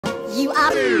You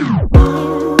are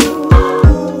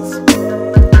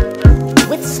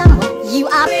with someone. You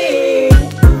are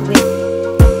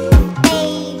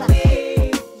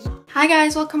Hi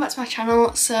guys, welcome back to my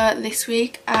channel. So this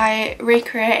week I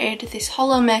recreated this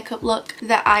holo makeup look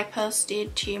that I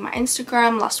posted to my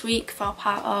Instagram last week for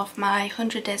part of my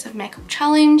 100 days of makeup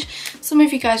challenge. Some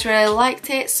of you guys really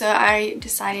liked it, so I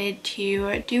decided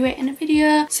to do it in a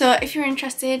video. So if you're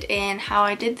interested in how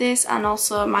I did this and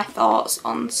also my thoughts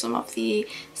on some of the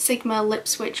Sigma lip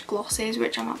switch glosses,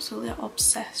 which I'm absolutely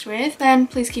obsessed with, then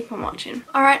please keep on watching.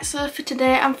 Alright, so for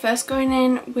today I'm first going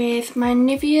in with my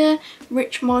Nivea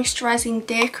Rich Moisturising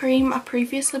Day Cream. I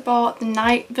previously bought the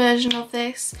night version of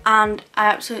this and I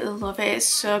absolutely love it. It's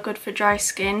so good for dry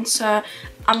skin. So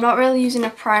I'm not really using a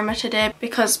primer today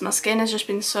because my skin has just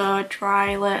been so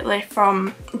dry lately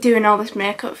from doing all this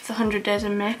makeup for the 100 days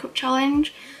of makeup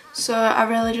challenge. So I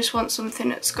really just want something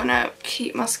that's gonna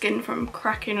keep my skin from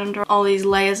cracking under all these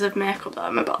layers of makeup that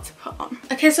I'm about to put on.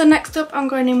 Okay, so next up I'm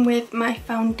going in with my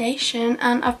foundation,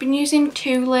 and I've been using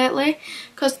two lately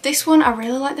because this one I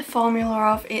really like the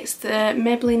formula of. It's the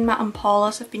Maybelline Matte and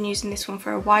Poreless. I've been using this one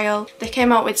for a while. They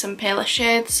came out with some paler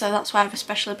shades, so that's why I've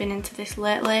especially been into this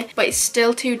lately. But it's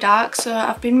still too dark, so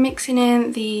I've been mixing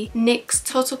in the NYX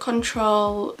Total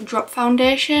Control Drop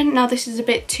Foundation. Now this is a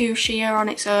bit too sheer on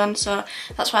its own, so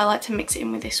that's why I like to mix it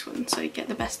in with this one so you get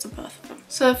the best of both of them.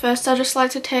 So first I just like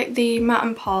to take the Matte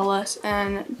and Poreless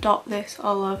and dot this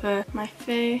all over my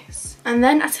face. And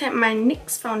then I take my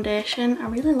NYX foundation. I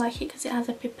really like it because it has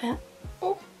a pipette.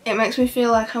 Oh. It makes me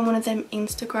feel like I'm one of them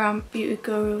Instagram beauty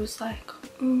gurus, like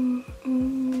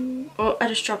Oh, I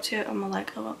just dropped it on my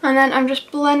leg. Oh well. And then I'm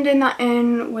just blending that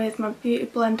in with my beauty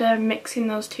blender, mixing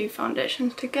those two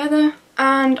foundations together.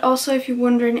 And also, if you're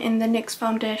wondering, in the NYX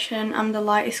foundation I'm the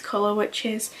lightest colour, which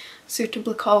is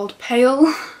suitably called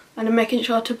pale. And I'm making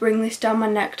sure to bring this down my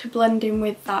neck to blend in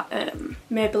with that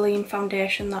Maybelline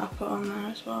foundation that I put on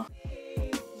there as well.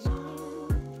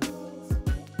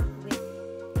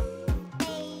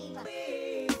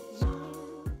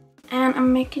 And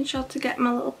I'm making sure to get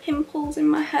my little pimples in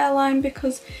my hairline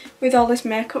because with all this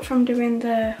makeup from doing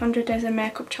the 100 days of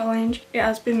makeup challenge, it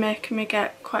has been making me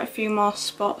get quite a few more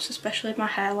spots, especially in my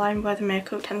hairline where the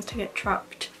makeup tends to get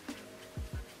trapped.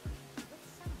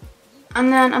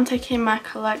 And then I'm taking my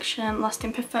Collection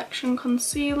Lasting Perfection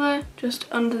concealer just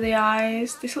under the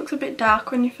eyes. This looks a bit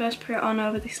dark when you first put it on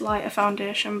over this lighter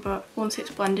foundation, but once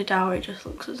it's blended out it just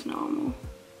looks as normal.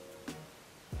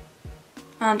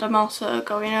 And I'm also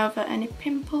going over any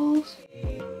pimples.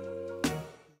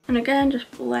 And again, just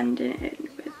blending it in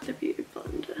with the beauty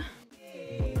blender.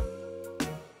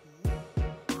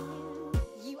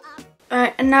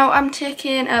 Alright, and now I'm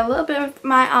taking a little bit of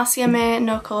my RCMA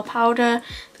No Colour powder.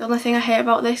 The only thing I hate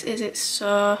about this is it's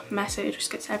so messy, it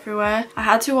just gets everywhere. I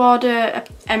had to order an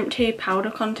empty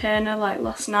powder container like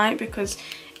last night because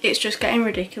it's just getting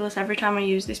ridiculous every time I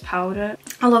use this powder.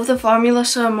 I love the formula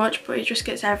so much, but it just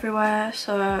gets everywhere,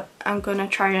 so I'm gonna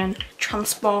try and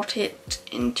transport it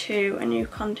into a new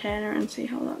container and see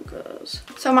how that goes.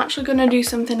 So I'm actually gonna do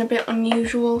something a bit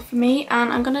unusual for me,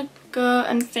 and I'm gonna go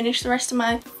and finish the rest of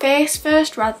my face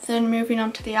first rather than moving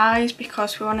on to the eyes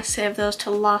because we want to save those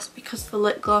till last because the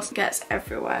lip gloss gets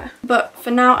everywhere. But for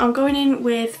now I'm going in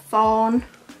with Fawn,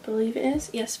 I believe it is,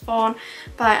 yes, Fawn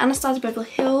by Anastasia Beverly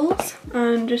Hills,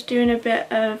 and just doing a bit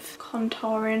of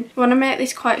contouring. I want to make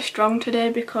this quite strong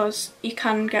today because you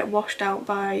can get washed out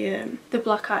by the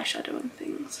black eyeshadow and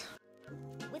things.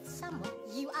 with someone.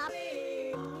 You are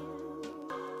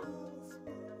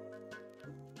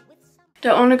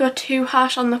Don't want to go too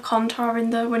harsh on the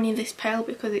contouring though when you're this pale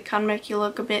because it can make you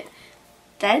look a bit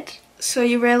dead. So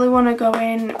you really want to go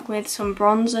in with some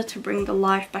bronzer to bring the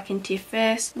life back into your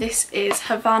face. This is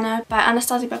Havana by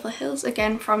Anastasia Beverly Hills,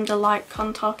 again from the light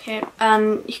contour kit.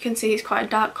 And you can see it's quite a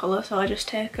dark colour, so I just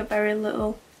take a very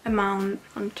little amount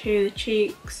onto the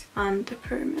cheeks and the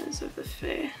perimeters of the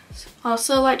face. I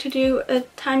also like to do a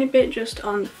tiny bit just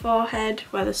on the forehead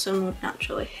where the sun would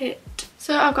naturally hit.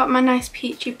 So I've got my nice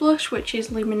peachy blush, which is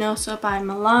Luminoso by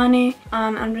Milani,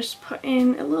 and I'm just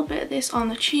putting a little bit of this on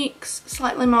the cheeks,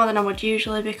 slightly more than I would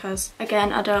usually because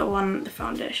again I don't want the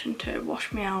foundation to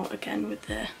wash me out again with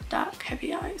the dark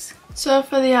heavy eyes. So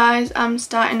for the eyes I'm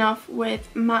starting off with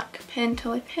MAC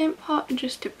Painterly Paint Pot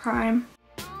just to prime.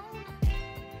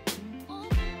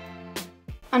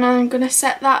 And I'm going to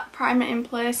set that primer in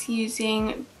place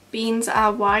using Beans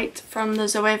Are White from the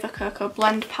Zoeva Cocoa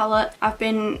Blend palette. I've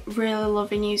been really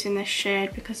loving using this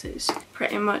shade because it's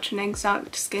pretty much an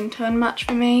exact skin tone match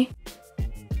for me.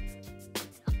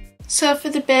 So for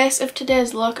the base of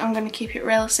today's look, I'm going to keep it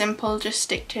really simple, just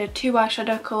stick to 2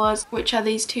 eyeshadow colours, which are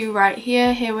these two right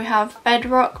here. Here we have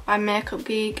Bedrock by Makeup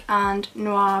Geek and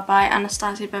Noir by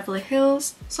Anastasia Beverly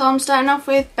Hills. So I'm starting off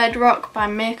with Bedrock by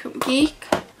Makeup Geek.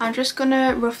 I'm just going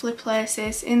to roughly place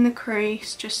this in the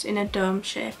crease, just in a dome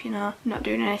shape, you know. I'm not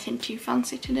doing anything too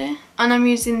fancy today. And I'm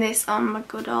using this on my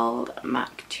good old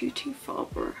MAC 224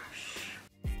 brush.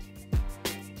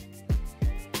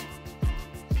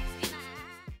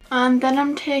 And then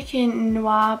I'm taking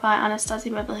Noir by Anastasia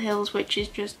Beverly Hills, which is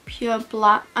just pure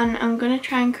black. And I'm going to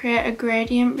try and create a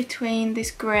gradient between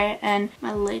this grey and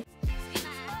my lid.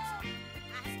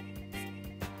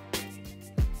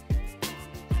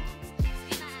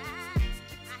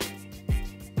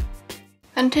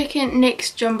 I'm taking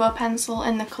NYX Jumbo Pencil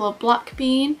in the colour Black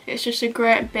Bean. It's just a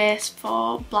great base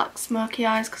for black smoky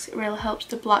eyes because it really helps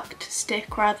the black to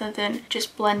stick rather than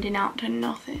just blending out to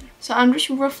nothing. So I'm just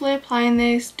roughly applying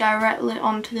this directly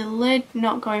onto the lid,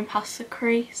 not going past the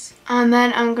crease. And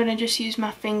then I'm going to just use my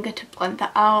finger to blend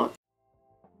that out.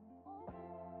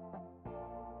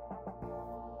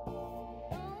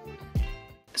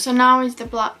 So now is the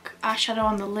black eyeshadow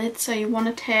on the lid, so you want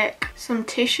to take some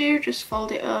tissue, just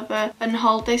fold it over and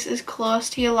hold this as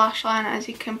close to your lash line as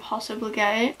you can possibly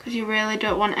get it, because you really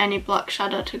don't want any black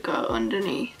shadow to go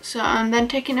underneath. So I'm then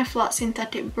taking a flat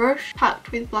synthetic brush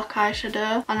packed with black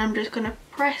eyeshadow, and I'm just going to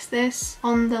press this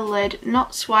on the lid,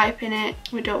 not swiping it.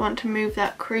 We don't want to move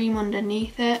that cream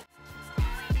underneath it.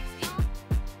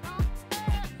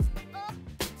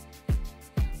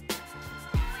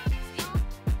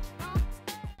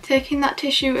 Taking that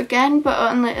tissue again, but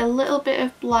only a little bit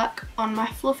of black on my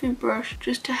fluffy brush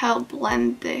just to help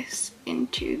blend this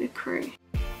into the crease.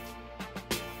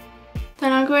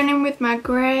 Then I'm going in with my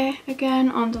grey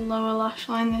again on the lower lash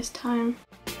line this time.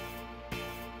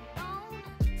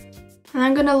 And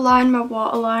I'm going to line my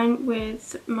waterline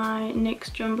with my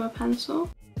NYX Jumbo Pencil.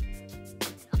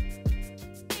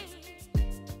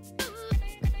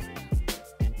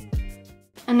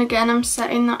 And again, I'm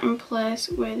setting that in place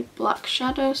with black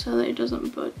shadow so that it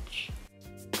doesn't budge.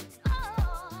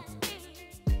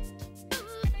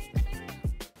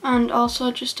 And also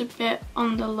just a bit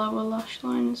on the lower lash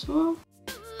line as well.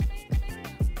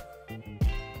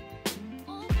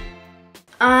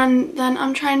 And then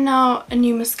I'm trying out a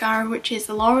new mascara, which is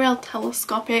the L'Oreal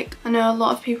Telescopic. I know a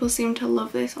lot of people seem to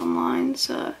love this online,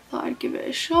 so I thought I'd give it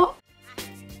a shot.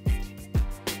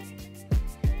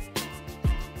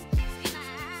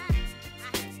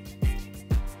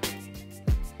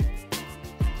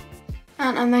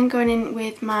 And I'm then going in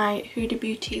with my Huda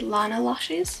Beauty liner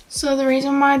lashes. So the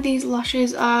reason why these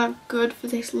lashes are good for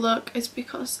this look is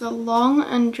because they're long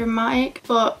and dramatic,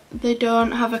 but they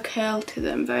don't have a curl to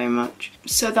them very much.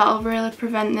 So that'll really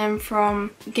prevent them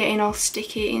from getting all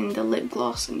sticky in the lip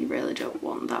gloss, and you really don't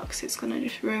want that because it's going to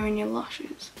just ruin your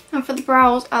lashes. And for the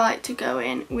brows, I like to go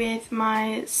in with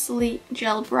my Sleek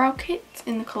Gel Brow Kit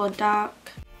in the colour Dark.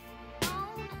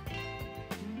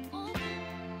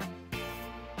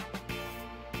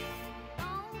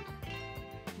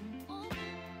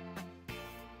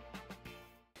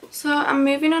 So I'm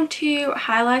moving on to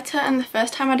highlighter, and the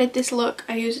first time I did this look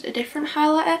I used a different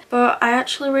highlighter, but I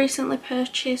actually recently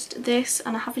purchased this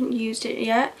and I haven't used it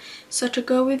yet. So to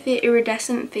go with the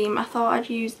iridescent theme, I thought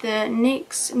I'd use the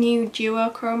NYX new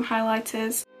Duochrome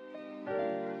highlighters.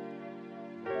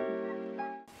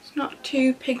 It's not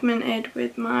too pigmented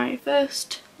with my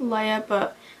first layer,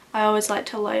 but I always like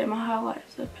to layer my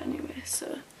highlighters up anyway, so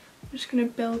I'm just going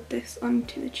to build this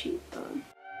onto the cheekbone.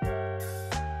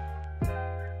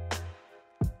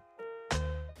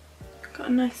 Got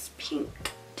a nice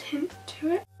pink tint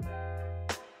to it.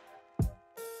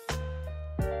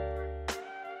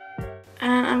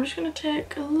 And I'm just going to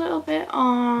take a little bit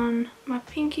on my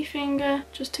pinky finger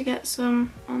just to get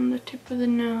some on the tip of the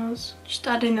nose. Just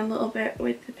adding a little bit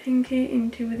with the pinky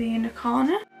into the inner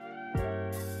corner.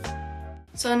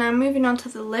 So now moving on to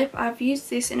the lip, I've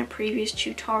used this in a previous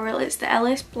tutorial. It's the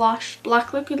LA Splash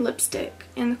Black Liquid Lipstick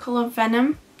in the colour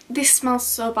Venom. This smells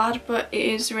so bad, but it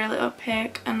is really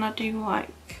opaque and I do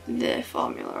like the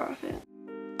formula of it.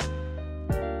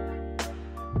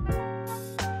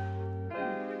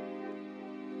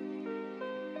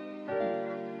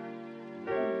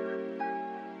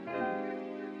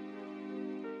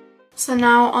 So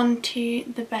now on to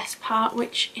the best part,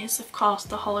 which is of course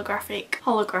the holographic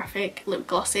lip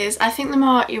glosses. I think they're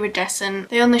more iridescent.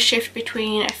 They only shift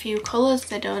between a few colours,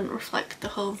 they don't reflect the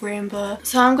whole rainbow.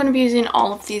 So I'm going to be using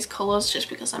all of these colours just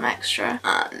because I'm extra,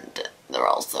 and they're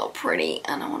all so pretty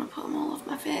and I want to put them all over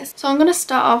my face. So I'm going to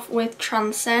start off with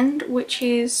Transcend, which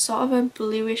is sort of a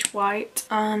bluish white,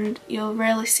 and you'll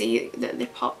really see that they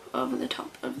pop over the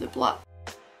top of the black.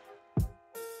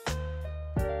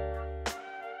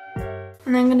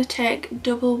 And then I'm going to take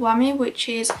Double Whammy, which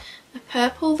is a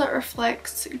purple that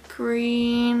reflects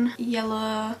green,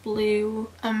 yellow, blue,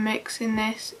 and mixing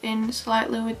this in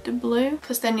slightly with the blue,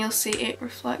 because then you'll see it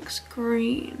reflects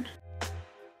green.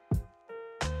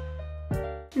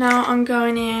 Now I'm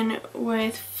going in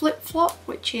with Flip Flop,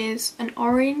 which is an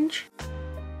orange.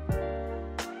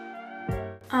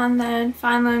 And then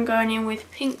finally I'm going in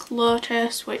with Pink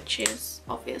Lotus, which is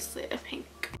obviously a pink.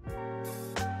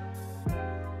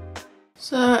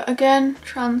 So again,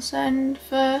 Transcend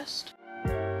first.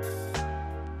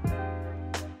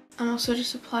 I'm also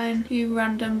just applying a few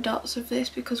random dots of this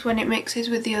because when it mixes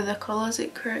with the other colours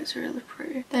it creates really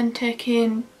pretty. Then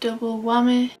taking Double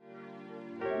Whammy.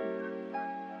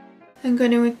 Then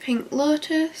going in with Pink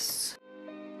Lotus.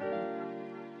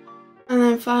 And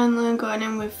then finally I'm going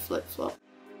in with Flip Flop.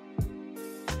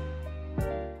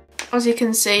 As you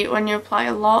can see, when you apply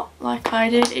a lot like I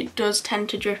did, it does tend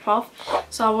to drip off.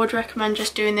 So I would recommend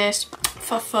just doing this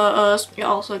for photos. It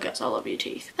also gets all over your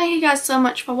teeth. Thank you guys so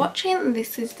much for watching.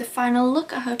 This is the final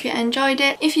look. I hope you enjoyed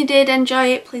it. If you did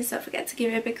enjoy it, please don't forget to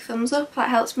give it a big thumbs up. That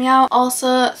helps me out.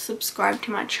 Also, subscribe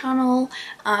to my channel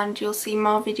and you'll see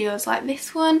more videos like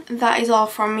this one. That is all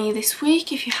from me this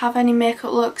week. If you have any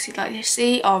makeup looks you'd like to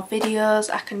see or videos,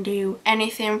 I can do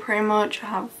anything pretty much. I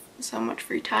have so much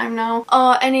free time now,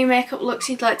 or any makeup looks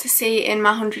you'd like to see in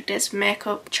my 100 days of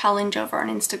makeup challenge over on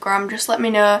Instagram, just let me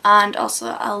know. And also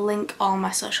I'll link all my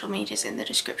social medias in the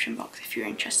description box if you're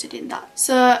interested in that.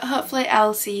 So hopefully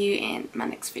I'll see you in my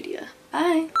next video.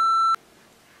 Bye.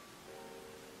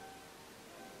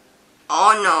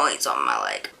 Oh no, it's on my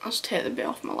leg. I'll just take the bit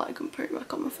off my leg and put it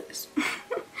back on my face.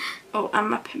 Oh,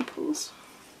 and my pimples.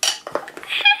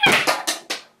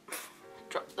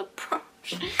 Drop the brush.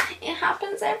 It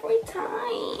happens every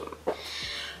time.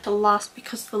 The last,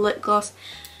 because the lip gloss,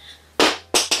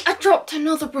 I dropped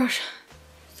another brush.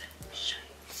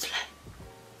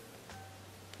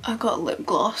 I got lip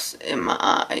gloss in my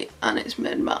eye and it's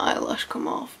made my eyelash come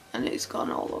off and it's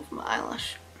gone all over my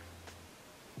eyelash.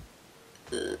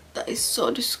 That is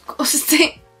so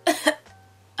disgusting.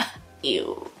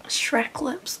 Ew. Shrek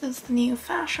lips is the new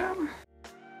fashion.